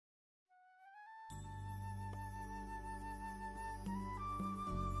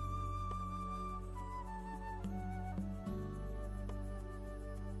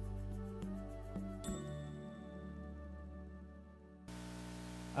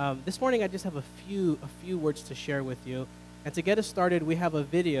This morning, I just have a few words to share with you. And to get us started, we have a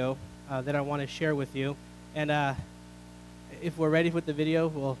video that I want to share with you. And if we're ready with the video,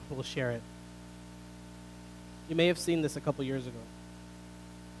 we'll share it. You may have seen this a couple years ago.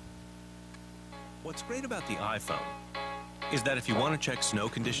 What's great about the iPhone is that if you want to check snow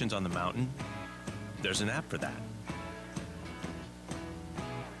conditions on the mountain, there's an app for that.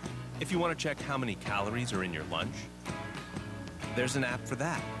 If you want to check how many calories are in your lunch, there's an app for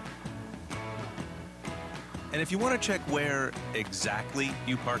that. And if you want to check where exactly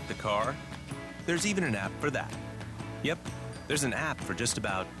you parked the car, there's even an app for that. Yep, there's an app for just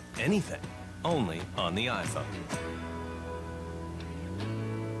about anything, only on the iPhone.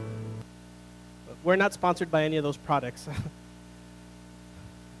 We're not sponsored by any of those products.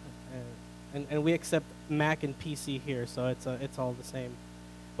 and we accept Mac and PC here, so it's all the same.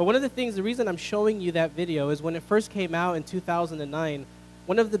 But one of the things, the reason I'm showing you that video is when it first came out in 2009,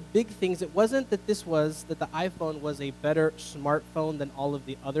 one of the big things, it wasn't that the iPhone was a better smartphone than all of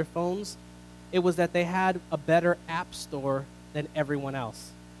the other phones. It was that they had a better app store than everyone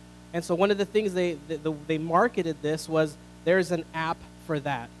else. And so one of the things they marketed this was there's an app for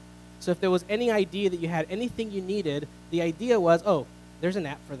that. So if there was any idea that you had anything you needed, the idea was, oh, there's an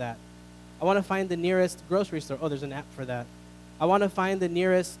app for that. I want to find the nearest grocery store. Oh, there's an app for that. I want to find the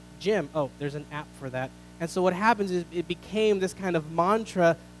nearest gym. Oh, there's an app for that. And so what happens is it became this kind of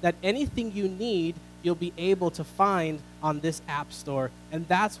mantra that anything you need, you'll be able to find on this app store. And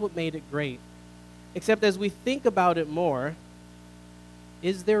that's what made it great. Except as we think about it more,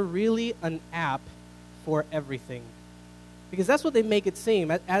 is there really an app for everything? Because that's what they make it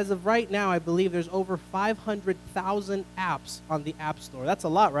seem. As of right now, I believe there's over 500,000 apps on the App Store. That's a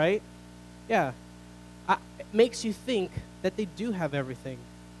lot, right? Yeah. It makes you think that they do have everything.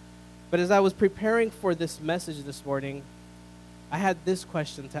 But as I was preparing for this message this morning, I had this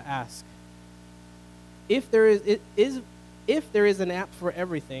question to ask. If there is an app for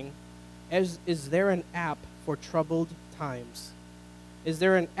everything, is there an app for troubled times? Is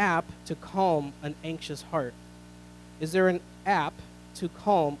there an app to calm an anxious heart? Is there an app to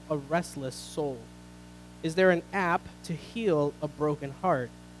calm a restless soul? Is there an app to heal a broken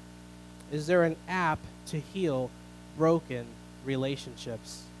heart? Is there an app to heal broken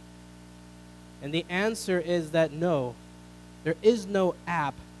relationships? And the answer is that no, there is no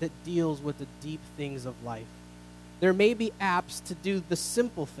app that deals with the deep things of life. There may be apps to do the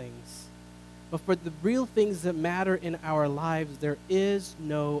simple things, but for the real things that matter in our lives, there is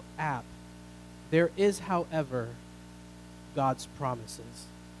no app. There is, however, God's promises.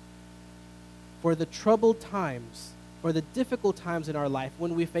 For the troubled times, or the difficult times in our life,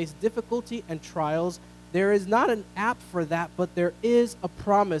 when we face difficulty and trials, there is not an app for that, but there is a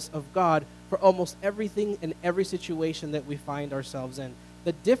promise of God for almost everything and every situation that we find ourselves in.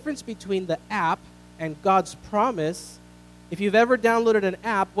 The difference between the app and God's promise, if you've ever downloaded an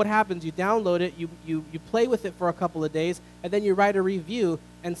app, what happens? You download it, you play with it for a couple of days, and then you write a review.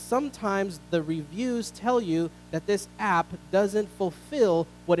 And sometimes the reviews tell you that this app doesn't fulfill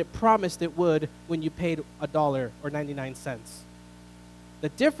what it promised it would when you paid $1 or 99 cents. The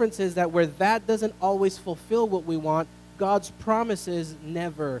difference is that where that doesn't always fulfill what we want, God's promises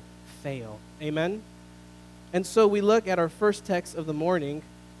never fail. Amen? And so we look at our first text of the morning,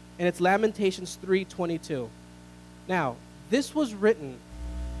 and it's Lamentations 3:22. Now, this was written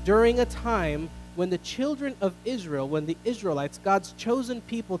during a time when the children of Israel, when the Israelites, God's chosen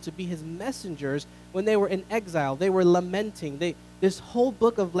people to be his messengers, when they were in exile, they were lamenting. This whole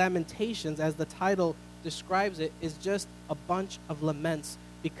book of Lamentations, as the title describes it, is just a bunch of laments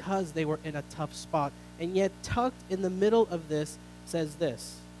because they were in a tough spot. And yet, tucked in the middle of this says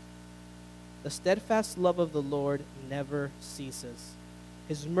this: the steadfast love of the Lord never ceases.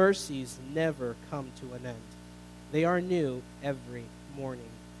 His mercies never come to an end. They are new every morning.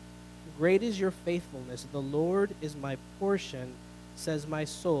 Great is your faithfulness. The Lord is my portion, says my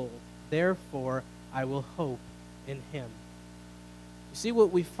soul. Therefore, I will hope in him. You see,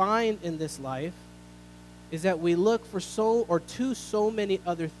 what we find in this life is that we look for so many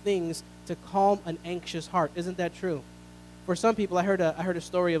other things to calm an anxious heart. Isn't that true? For some people, I heard a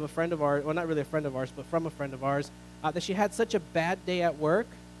story of a friend of ours, well, not really a friend of ours, but from a friend of ours, that she had such a bad day at work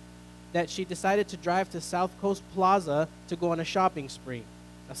that she decided to drive to South Coast Plaza to go on a shopping spree.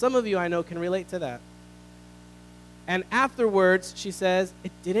 Now, some of you I know can relate to that. And afterwards, she says,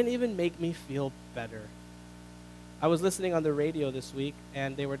 it didn't even make me feel better. I was listening on the radio this week,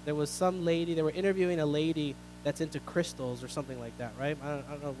 and there was some lady, they were interviewing a lady that's into crystals or something like that, right? I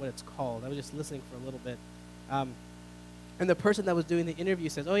don't know what it's called. I was just listening for a little bit. And the person that was doing the interview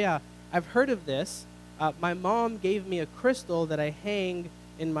says, oh yeah, I've heard of this. My mom gave me a crystal that I hang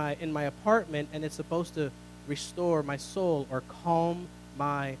in my apartment, and it's supposed to restore my soul or calm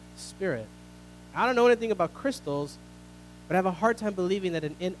my spirit. I don't know anything about crystals, but I have a hard time believing that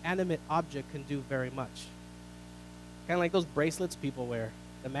an inanimate object can do very much. Kind of like those bracelets people wear,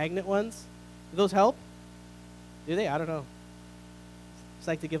 the magnet ones. Do those help? Do they? I don't know. Just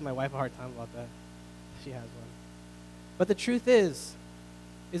like to give my wife a hard time about that. She has one. But the truth is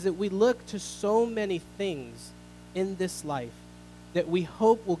that we look to so many things in this life that we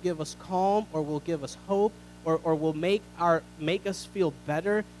hope will give us calm or will give us hope or will make us feel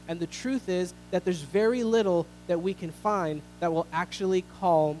better. And the truth is that there's very little that we can find that will actually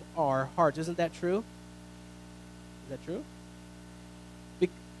calm our hearts. Isn't that true? Is that true?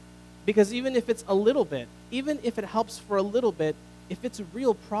 Because even if it's a little bit, even if it helps for a little bit, if it's a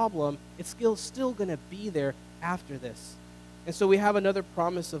real problem, it's still going to be there after this. And so we have another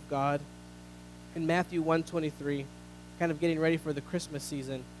promise of God in Matthew 1:23, kind of getting ready for the Christmas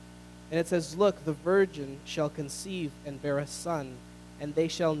season. And it says, "Look, the virgin shall conceive and bear a son, and they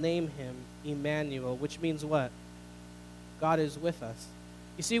shall name him Emmanuel," which means what? God is with us.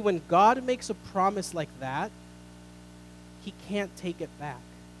 You see, when God makes a promise like that, he can't take it back.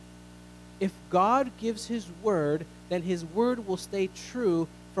 If God gives his word, then his word will stay true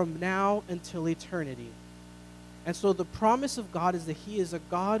from now until eternity. And so the promise of God is that he is a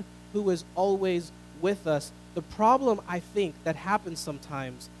God who is always with us. The problem, I think, that happens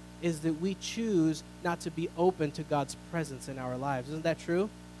sometimes is that we choose not to be open to God's presence in our lives. Isn't that true?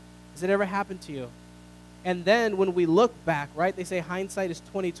 Has it ever happened to you? And then when we look back, right, they say hindsight is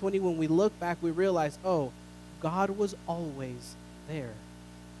 20/20. When we look back, we realize, oh, God was always there.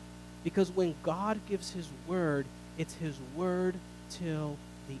 Because when God gives his word, it's his word till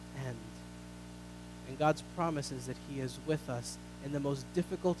the end. And God's promise is that he is with us in the most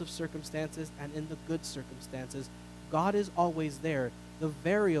difficult of circumstances and in the good circumstances. God is always there. The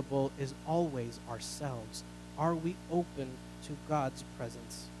variable is always ourselves. Are we open to God's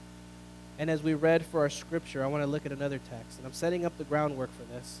presence? And as we read for our scripture, I want to look at another text. And I'm setting up the groundwork for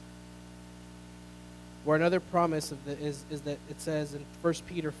this. Where another promise is that it says in 1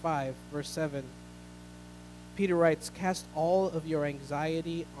 Peter 5, verse 7, Peter writes, "Cast all of your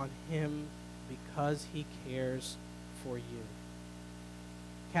anxiety on him because he cares for you."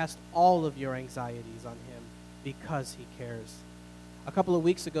 Cast all of your anxieties on him because he cares. A couple of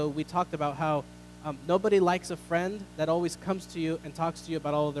weeks ago, we talked about how nobody likes a friend that always comes to you and talks to you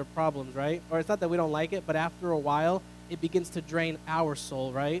about all of their problems, right? Or it's not that we don't like it, but after a while, it begins to drain our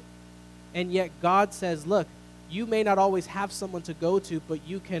soul, right? And yet God says, look, you may not always have someone to go to, but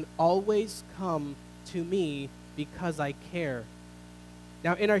you can always come to me because I care.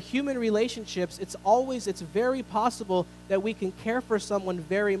 Now, in our human relationships, it's very possible that we can care for someone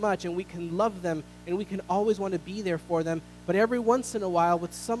very much and we can love them and we can always want to be there for them. But every once in a while,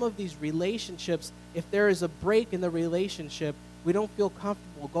 with some of these relationships, if there is a break in the relationship, we don't feel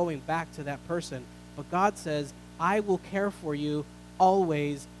comfortable going back to that person. But God says, I will care for you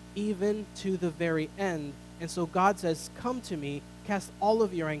always, even to the very end. And so God says, come to me, cast all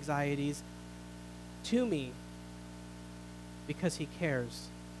of your anxieties to me because he cares.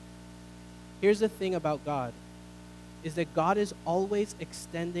 Here's the thing about God, is that God is always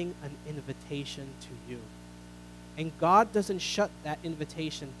extending an invitation to you. And God doesn't shut that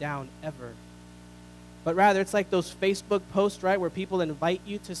invitation down ever. But rather, it's like those Facebook posts, right, where people invite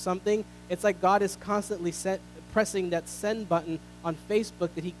you to something. It's like God is constantly pressing that send button on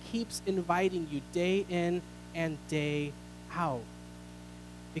Facebook, that he keeps inviting you day in and day out.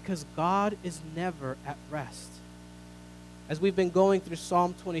 Because God is never at rest. As we've been going through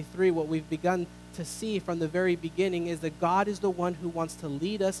Psalm 23, what we've begun to see from the very beginning is that God is the one who wants to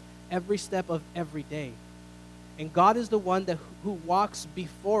lead us every step of every day. And God is the one who walks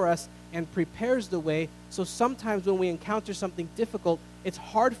before us and prepares the way. So sometimes when we encounter something difficult, it's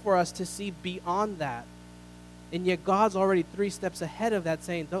hard for us to see beyond that. And yet God's already 3 steps ahead of that,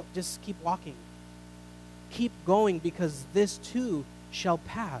 saying, don't, just keep walking. Keep going, because this too shall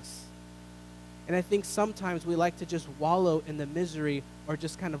pass. And I think sometimes we like to just wallow in the misery or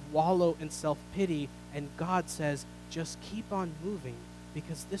just kind of wallow in self-pity. And God says, just keep on moving,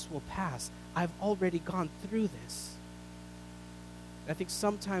 because this will pass. I've already gone through this. I think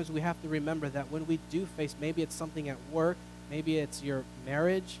sometimes we have to remember that when we do face, maybe it's something at work, maybe it's your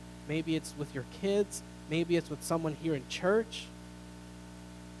marriage, maybe it's with your kids, maybe it's with someone here in church.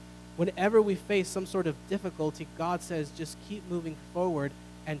 Whenever we face some sort of difficulty, God says, just keep moving forward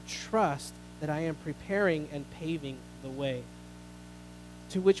and trust that I am preparing and paving the way.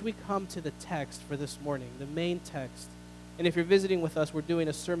 To which we come to the text for this morning, the main text. And if you're visiting with us, we're doing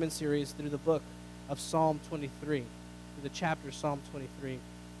a sermon series through the book of Psalm 23, through the chapter Psalm 23.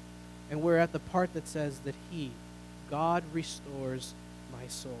 And we're at the part that says that God, restores my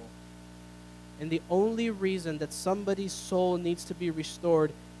soul. And the only reason that somebody's soul needs to be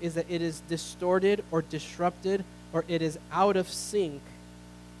restored is that it is distorted or disrupted or it is out of sync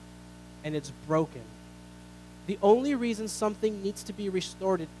and it's broken. The only reason something needs to be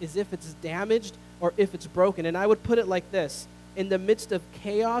restored is if it's damaged or if it's broken. And I would put it like this. In the midst of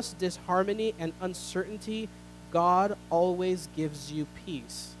chaos, disharmony, and uncertainty, God always gives you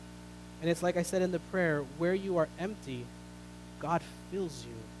peace. And it's like I said in the prayer, where you are empty, God fills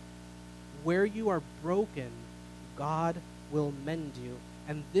you. Where you are broken, God will mend you.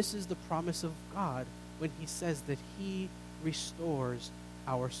 And this is the promise of God when he says that he restores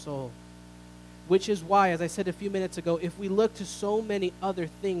our soul. Which is why, as I said a few minutes ago, if we look to so many other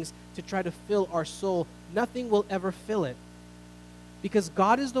things to try to fill our soul, nothing will ever fill it. Because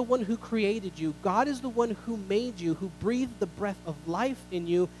God is the one who created you. God is the one who made you, who breathed the breath of life in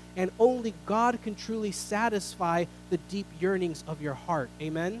you, and only God can truly satisfy the deep yearnings of your heart.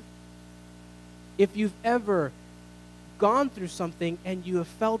 Amen? If you've ever gone through something and you have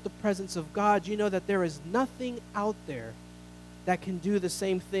felt the presence of God, you know that there is nothing out there that can do the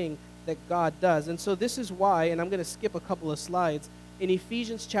same thing that God does. And so this is why, and I'm going to skip a couple of slides, in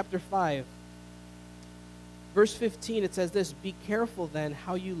Ephesians chapter 5, verse 15, it says this, "Be careful then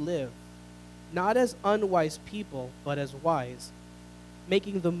how you live, not as unwise people, but as wise,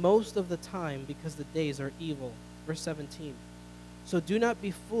 making the most of the time because the days are evil." Verse 17, "So do not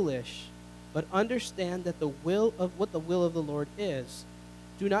be foolish, but understand that what the will of the Lord is.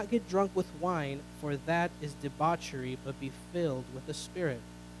 Do not get drunk with wine, for that is debauchery, but be filled with the Spirit."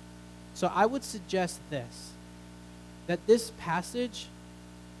 So I would suggest this, that this passage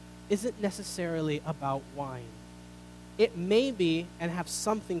isn't necessarily about wine. It may be and have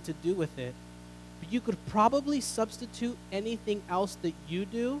something to do with it, but you could probably substitute anything else that you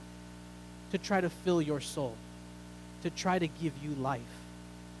do to try to fill your soul, to try to give you life.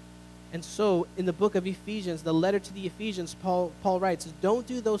 And so in the book of Ephesians, the letter to the Ephesians, Paul writes, don't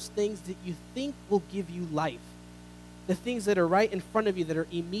do those things that you think will give you life. The things that are right in front of you, that are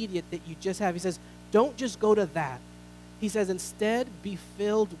immediate, that you just have. He says, don't just go to that. He says, instead, be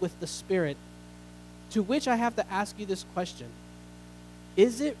filled with the Spirit. To which I have to ask you this question.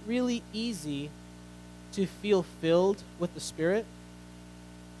 Is it really easy to feel filled with the Spirit?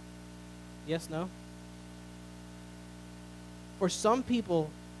 Yes, no? For some people,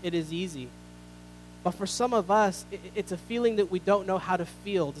 it is easy. But for some of us, it's a feeling that we don't know how to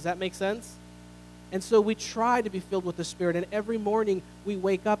feel. Does that make sense? And so we try to be filled with the Spirit. And every morning we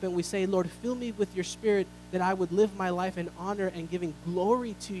wake up and we say, Lord, fill me with your Spirit that I would live my life in honor and giving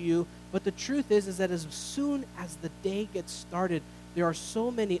glory to you. But the truth is that as soon as the day gets started, there are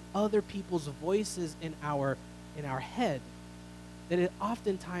so many other people's voices in our head that it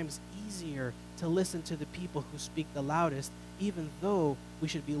oftentimes easier to listen to the people who speak the loudest, even though we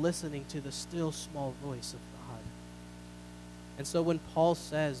should be listening to the still small voice of God. And so when Paul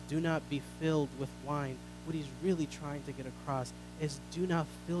says, do not be filled with wine, what he's really trying to get across is do not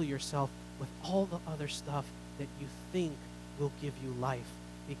fill yourself with all the other stuff that you think will give you life,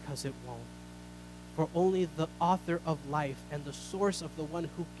 because it won't. For only the author of life and the source of the one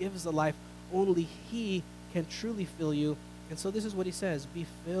who gives the life, only he can truly fill you. And so this is what he says, be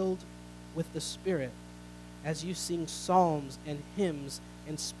filled with the Spirit as you sing psalms and hymns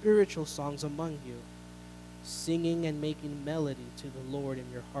and spiritual songs among you, singing and making melody to the Lord in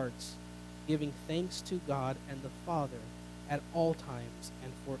your hearts, giving thanks to God and the Father at all times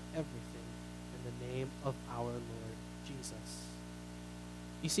and for everything in the name of our Lord Jesus.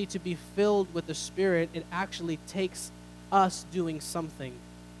 You see, to be filled with the Spirit, it actually takes us doing something.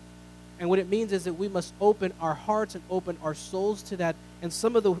 And what it means is that we must open our hearts and open our souls to that. And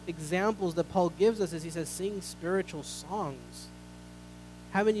some of the examples that Paul gives us is he says, sing spiritual songs.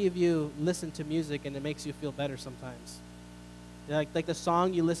 How many of you listen to music and it makes you feel better sometimes? Like the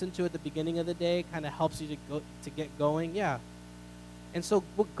song you listen to at the beginning of the day kind of helps you to get going? Yeah. And so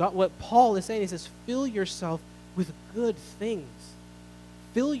what Paul is saying, he says, fill yourself with good things.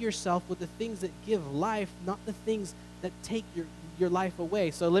 Fill yourself with the things that give life, not the things that take your life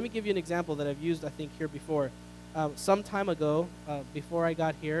away. So let me give you an example that I've used, I think, here before. Some time ago, before I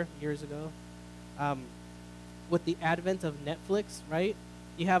got here, years ago, with the advent of Netflix, right?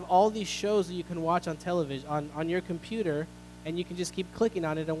 You have all these shows that you can watch on television, on your computer, and you can just keep clicking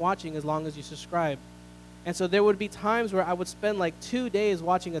on it and watching as long as you subscribe. And so there would be times where I would spend like 2 days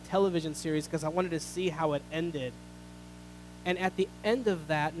watching a television series because I wanted to see how it ended. And at the end of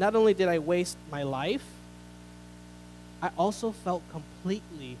that, not only did I waste my life, I also felt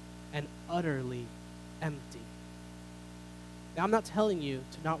completely and utterly empty. Now, I'm not telling you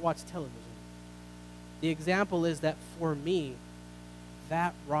to not watch television. The example is that for me,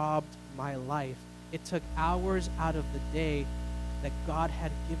 that robbed my life. It took hours out of the day that God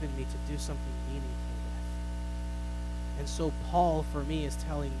had given me to do something meaningful with. And so Paul, for me, is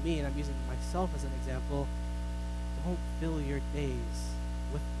telling me, and I'm using myself as an example, don't fill your days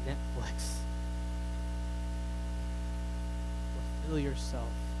with Netflix. But fill yourself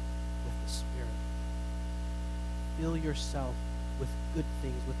with the Spirit. Fill yourself with good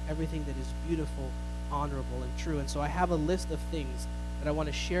things, with everything that is beautiful, honorable, and true. And so I have a list of things that I want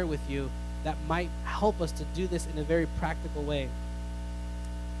to share with you that might help us to do this in a very practical way.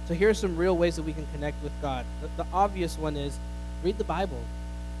 So here are some real ways that we can connect with God. The obvious one is read the Bible.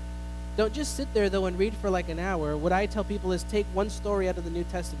 Don't just sit there, though, and read for like an hour. What I tell people is take one story out of the New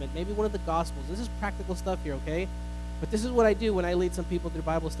Testament, maybe one of the Gospels. This is practical stuff here, okay? But this is what I do when I lead some people through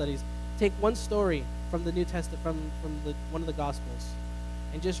Bible studies. Take one story from the New Testament, from one of the Gospels,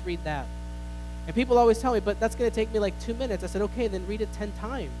 and just read that. And people always tell me, but that's going to take me like 2 minutes. I said, okay, then read it 10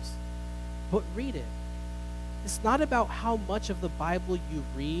 times. But read it. It's not about how much of the Bible you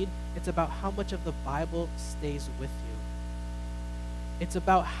read. It's about how much of the Bible stays with you. It's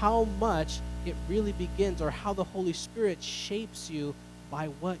about how much it really begins, or how the Holy Spirit shapes you by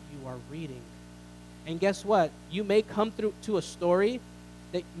what you are reading. And guess what? You may come through to a story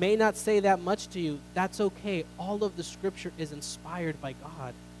that may not say that much to you. That's okay. All of the Scripture is inspired by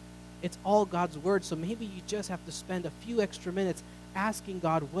God. It's all God's Word. So maybe you just have to spend a few extra minutes asking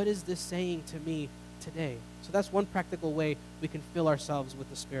God, what is this saying to me today? So that's one practical way we can fill ourselves with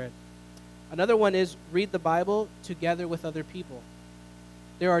the Spirit. Another one is read the Bible together with other people.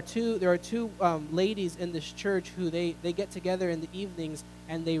 There are two ladies in this church who they get together in the evenings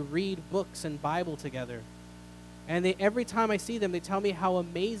and they read books and Bible together. And every time I see them, they tell me how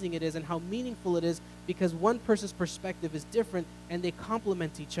amazing it is and how meaningful it is, because one person's perspective is different and they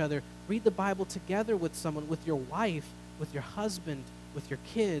complement each other. Read the Bible together with someone, with your wife, with your husband, with your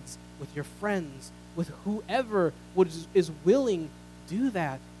kids, with your friends, with whoever is willing. Do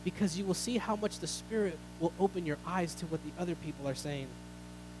that, because you will see how much the Spirit will open your eyes to what the other people are saying.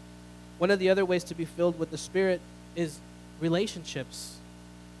 One of the other ways to be filled with the Spirit is relationships.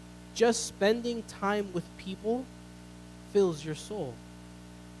 Just spending time with people fills your soul.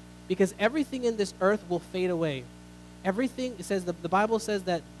 Because everything in this earth will fade away. Everything, it says, the Bible says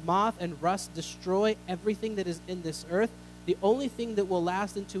that moth and rust destroy everything that is in this earth. The only thing that will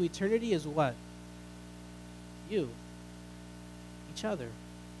last into eternity is what? You. Each other.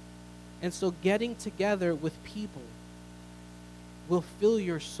 And so getting together with people will fill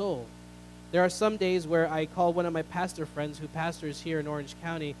your soul. There are some days where I call one of my pastor friends who pastors here in Orange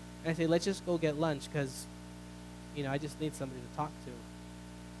County, and I say, let's just go get lunch, because, I just need somebody to talk to.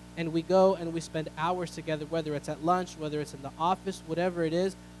 And we go and we spend hours together, whether it's at lunch, whether it's in the office, whatever it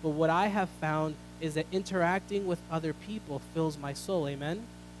is. But what I have found is that interacting with other people fills my soul. Amen?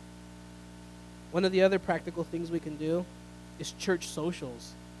 One of the other practical things we can do is church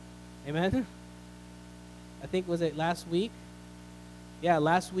socials. Amen? I think, was it last week? Yeah,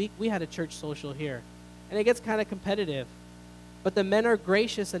 last week we had a church social here. And it gets kind of competitive. But the men are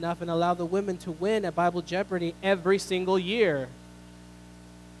gracious enough and allow the women to win at Bible Jeopardy every single year.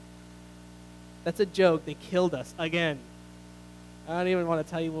 That's a joke. They killed us again. I don't even want to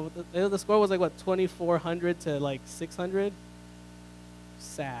tell you what the score was, like, what, 2,400 to like 600?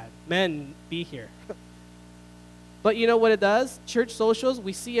 Sad. Men, be here. But you know what it does? Church socials,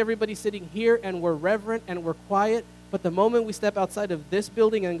 we see everybody sitting here and we're reverent and we're quiet. But the moment we step outside of this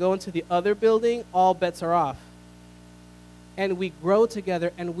building and go into the other building, all bets are off. And we grow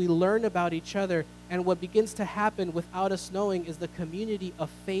together and we learn about each other. And what begins to happen without us knowing is the community of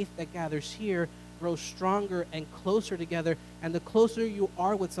faith that gathers here grows stronger and closer together. And the closer you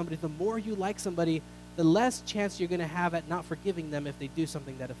are with somebody, the more you like somebody, the less chance you're going to have at not forgiving them if they do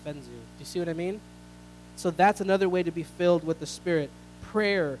something that offends you. Do you see what I mean? So that's another way to be filled with the Spirit.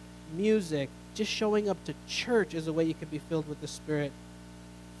 Prayer, music, just showing up to church is a way you can be filled with the Spirit.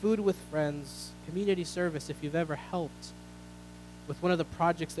 Food with friends, community service, if you've ever helped with one of the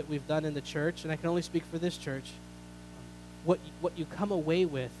projects that we've done in the church, and I can only speak for this church, what you come away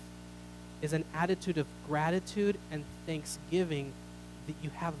with is an attitude of gratitude and thanksgiving that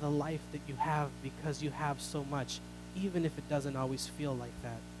you have the life that you have because you have so much, even if it doesn't always feel like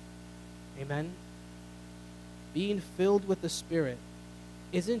that. Amen? Being filled with the Spirit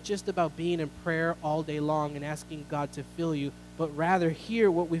isn't just about being in prayer all day long and asking God to fill you, but rather here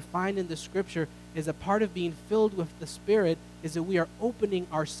what we find in the Scripture is a part of being filled with the Spirit is that we are opening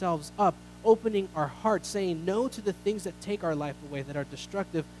ourselves up, opening our hearts, saying no to the things that take our life away, that are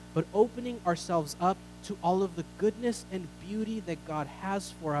destructive, but opening ourselves up to all of the goodness and beauty that God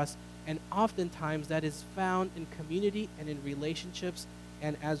has for us. And oftentimes that is found in community and in relationships,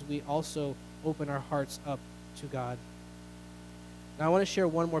 and as we also open our hearts up to God. Now I want to share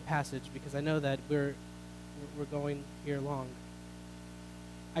one more passage because I know that we're going here long.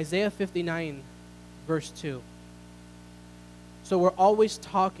 Isaiah 59, verse 2. So we're always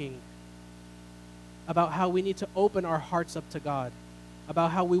talking about how we need to open our hearts up to God,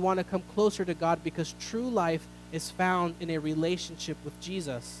 about how we want to come closer to God because true life is found in a relationship with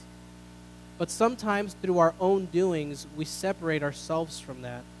Jesus. But sometimes through our own doings, we separate ourselves from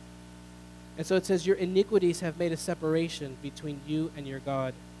that. And so it says, your iniquities have made a separation between you and your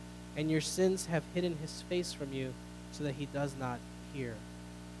God, and your sins have hidden his face from you so that he does not hear.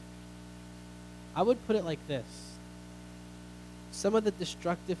 I would put it like this. Some of the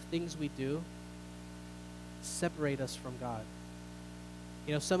destructive things we do separate us from God.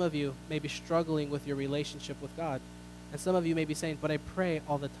 You know, some of you may be struggling with your relationship with God, and some of you may be saying, but I pray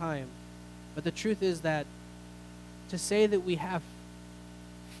all the time. But the truth is that to say that we have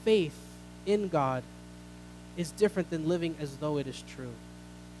faith in God is different than living as though it is true.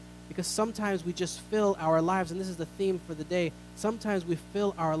 Because sometimes we just fill our lives, and this is the theme for the day, sometimes we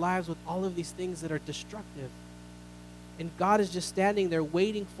fill our lives with all of these things that are destructive. And God is just standing there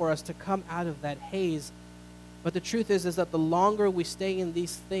waiting for us to come out of that haze. But the truth is that the longer we stay in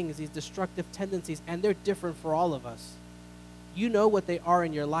these things, these destructive tendencies, and they're different for all of us. You know what they are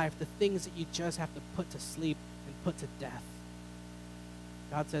in your life, the things that you just have to put to sleep and put to death.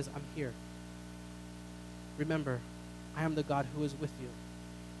 God says, I'm here. Remember, I am the God who is with you.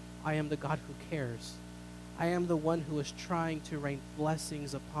 I am the God who cares. I am the one who is trying to rain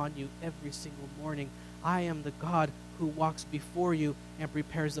blessings upon you every single morning. I am the God who walks before you and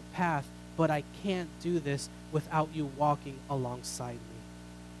prepares a path, but I can't do this without you walking alongside me.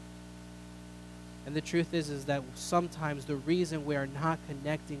 And the truth is that sometimes the reason we are not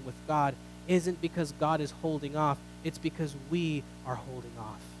connecting with God isn't because God is holding off. It's because we are holding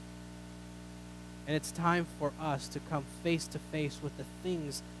off. And it's time for us to come face to face with the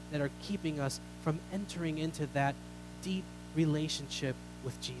things that are keeping us from entering into that deep relationship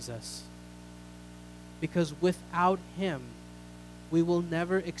with Jesus. Because without him, we will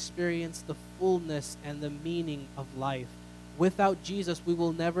never experience the fullness and the meaning of life. Without Jesus, we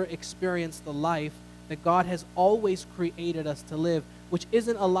will never experience the life that God has always created us to live, which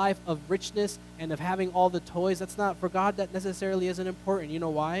isn't a life of richness and of having all the toys. That's not, for God, that necessarily isn't important. You know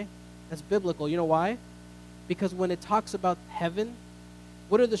why? That's biblical. You know why? Because when it talks about heaven,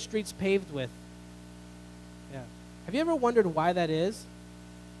 what are the streets paved with? Yeah. Have you ever wondered why that is?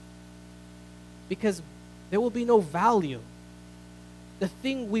 Because there will be no value. The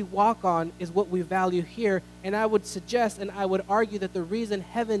thing we walk on is what we value here. And I would suggest and I would argue that the reason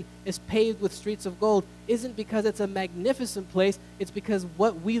heaven is paved with streets of gold isn't because it's a magnificent place. It's because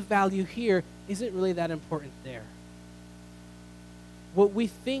what we value here isn't really that important there. What we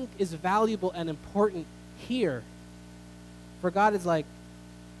think is valuable and important here, for God, is like,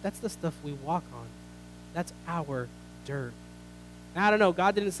 that's the stuff we walk on. That's our dirt. Now, I don't know,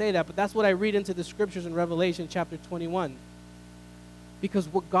 God didn't say that, but that's what I read into the scriptures in Revelation chapter 21. Because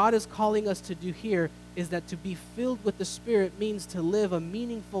what God is calling us to do here is that to be filled with the Spirit means to live a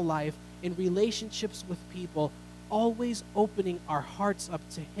meaningful life in relationships with people, always opening our hearts up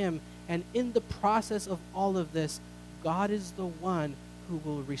to him. And in the process of all of this, God is the one who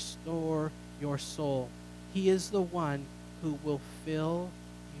will restore your soul. He is the one who will fill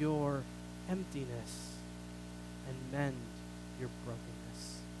your emptiness and mend your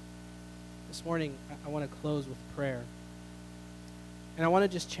brokenness. This morning, I want to close with prayer. And I want to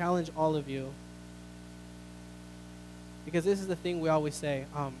just challenge all of you, because this is the thing we always say.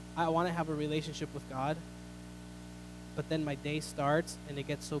 I want to have a relationship with God, but then my day starts and it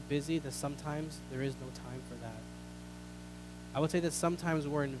gets so busy that sometimes there is no time for that. I would say that sometimes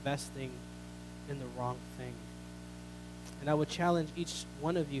we're investing in the wrong thing. And I would challenge each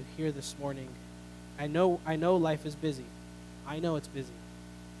one of you here this morning. I know life is busy. I know it's busy.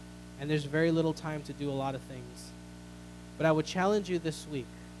 And there's very little time to do a lot of things. But I would challenge you this week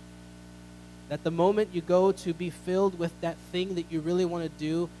that the moment you go to be filled with that thing that you really want to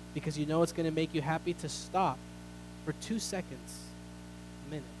do because you know it's going to make you happy, to stop for 2 seconds, a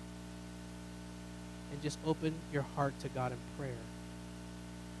minute, and just open your heart to God in prayer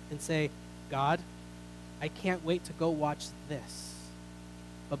and say, God, I can't wait to go watch this.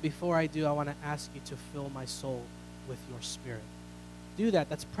 But before I do, I want to ask you to fill my soul with your Spirit. Do that.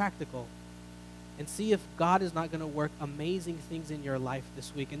 That's practical. And see if God is not going to work amazing things in your life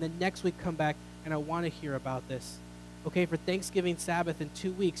this week. And then next week, come back, and I want to hear about this. Okay, for Thanksgiving Sabbath in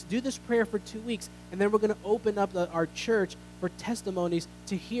 2 weeks. Do this prayer for 2 weeks, and then we're going to open up our church for testimonies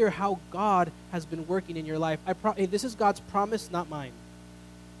to hear how God has been working in your life. Hey, this is God's promise, not mine.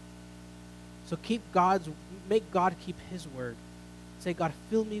 So make God keep his word. Say, God,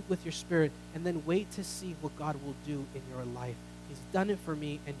 fill me with your spirit, and then wait to see what God will do in your life. He's done it for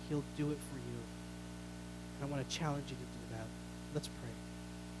me, and he'll do it for you. And I want to challenge you to do that. Let's pray.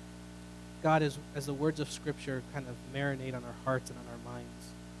 God, as the words of Scripture kind of marinate on our hearts and on our minds,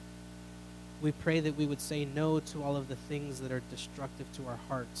 we pray that we would say no to all of the things that are destructive to our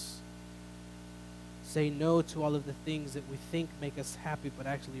hearts. Say no to all of the things that we think make us happy but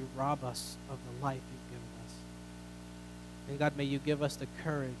actually rob us of the life you've given us. And God, may you give us the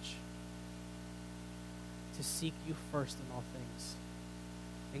courage to seek you first in all things.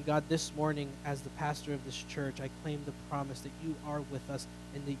 And God, this morning, as the pastor of this church, I claim the promise that you are with us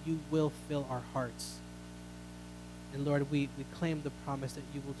and that you will fill our hearts. And Lord, we claim the promise that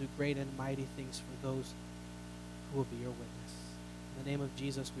you will do great and mighty things for those who will be your witness. In the name of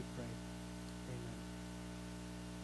Jesus, we pray.